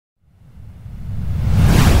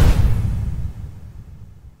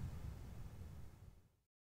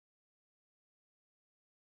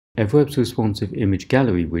EverWeb's responsive image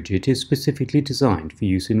gallery widget is specifically designed for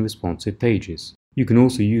use in responsive pages. You can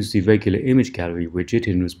also use the regular image gallery widget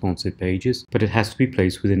in responsive pages, but it has to be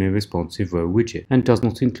placed within a responsive row widget and does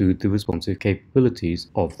not include the responsive capabilities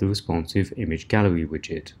of the responsive image gallery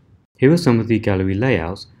widget. Here are some of the gallery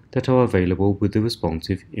layouts that are available with the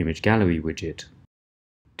responsive image gallery widget.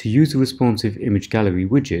 To use the responsive image gallery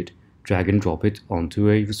widget, drag and drop it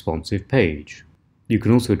onto a responsive page. You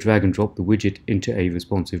can also drag and drop the widget into a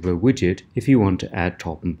responsive row widget if you want to add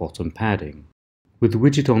top and bottom padding. With the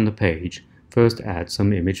widget on the page, first add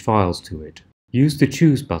some image files to it. Use the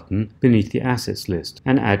Choose button beneath the Assets list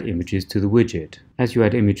and add images to the widget. As you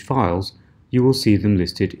add image files, you will see them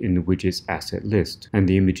listed in the widget's asset list, and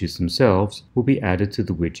the images themselves will be added to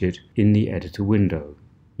the widget in the editor window.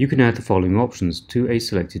 You can add the following options to a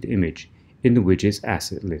selected image in the widget's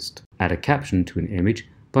asset list. Add a caption to an image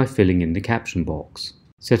by filling in the caption box.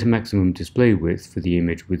 Set a maximum display width for the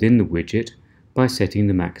image within the widget by setting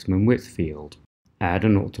the maximum width field. Add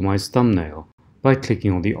an optimized thumbnail by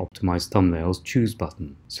clicking on the Optimized Thumbnails Choose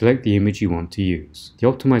button. Select the image you want to use. The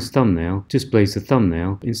optimized thumbnail displays the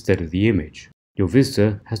thumbnail instead of the image. Your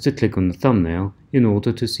visitor has to click on the thumbnail in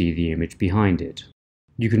order to see the image behind it.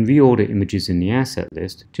 You can reorder images in the asset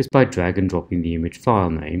list just by drag and dropping the image file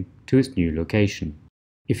name to its new location.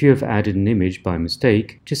 If you have added an image by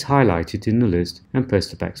mistake, just highlight it in the list and press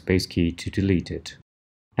the backspace key to delete it.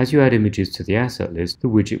 As you add images to the asset list, the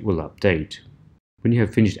widget will update. When you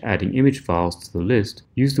have finished adding image files to the list,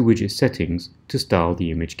 use the Widget Settings to style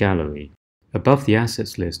the image gallery. Above the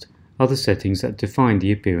Assets list are the settings that define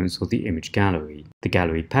the appearance of the image gallery. The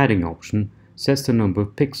Gallery Padding option sets the number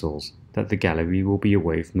of pixels that the gallery will be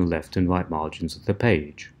away from the left and right margins of the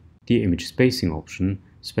page. The Image Spacing option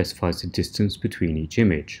specifies the distance between each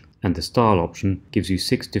image, and the Style option gives you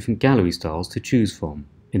 6 different gallery styles to choose from.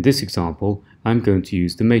 In this example, I'm going to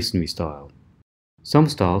use the masonry style. Some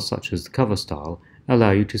styles, such as the cover style,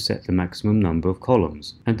 allow you to set the maximum number of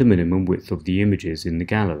columns and the minimum width of the images in the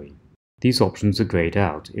gallery. These options are grayed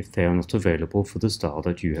out if they are not available for the style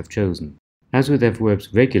that you have chosen. As with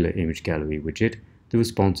EverWeb's regular image gallery widget, the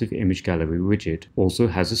responsive image gallery widget also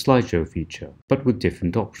has a slideshow feature, but with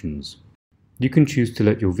different options. You can choose to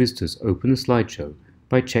let your visitors open the slideshow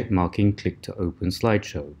by checkmarking Click to Open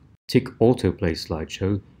Slideshow. Tick Auto Play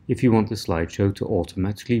Slideshow if you want the slideshow to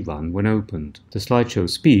automatically run when opened. The slideshow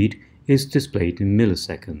speed is displayed in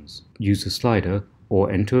milliseconds. Use the slider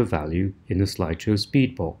or enter a value in the slideshow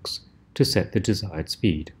speed box to set the desired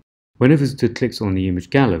speed. When a visitor clicks on the image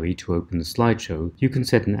gallery to open the slideshow, you can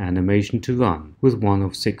set an animation to run with one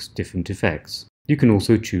of 6 different effects. You can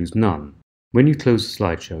also choose none. When you close the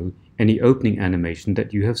slideshow, any opening animation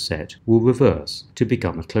that you have set will reverse to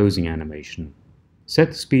become a closing animation. Set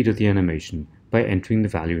the speed of the animation by entering the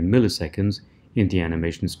value in milliseconds in the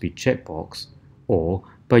animation speed checkbox or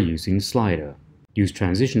by using the slider. Use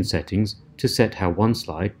transition settings to set how one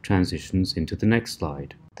slide transitions into the next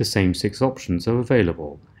slide. The same 6 options are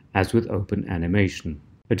available as with open animation.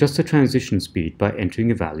 Adjust the transition speed by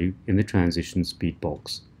entering a value in the transition speed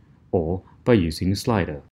box or by using the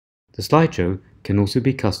slider. The slideshow can also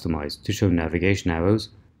be customized to show navigation arrows,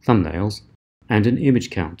 thumbnails, and an image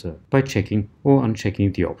counter by checking or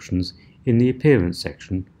unchecking the options in the Appearance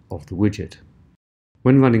section of the widget.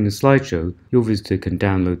 When running the slideshow, your visitor can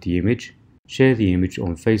download the image, share the image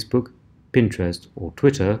on Facebook, Pinterest, or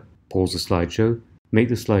Twitter, pause the slideshow, make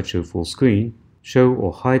the slideshow full screen, show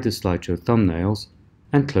or hide the slideshow thumbnails,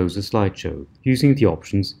 and close the slideshow using the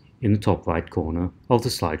options in the top right corner of the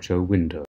slideshow window.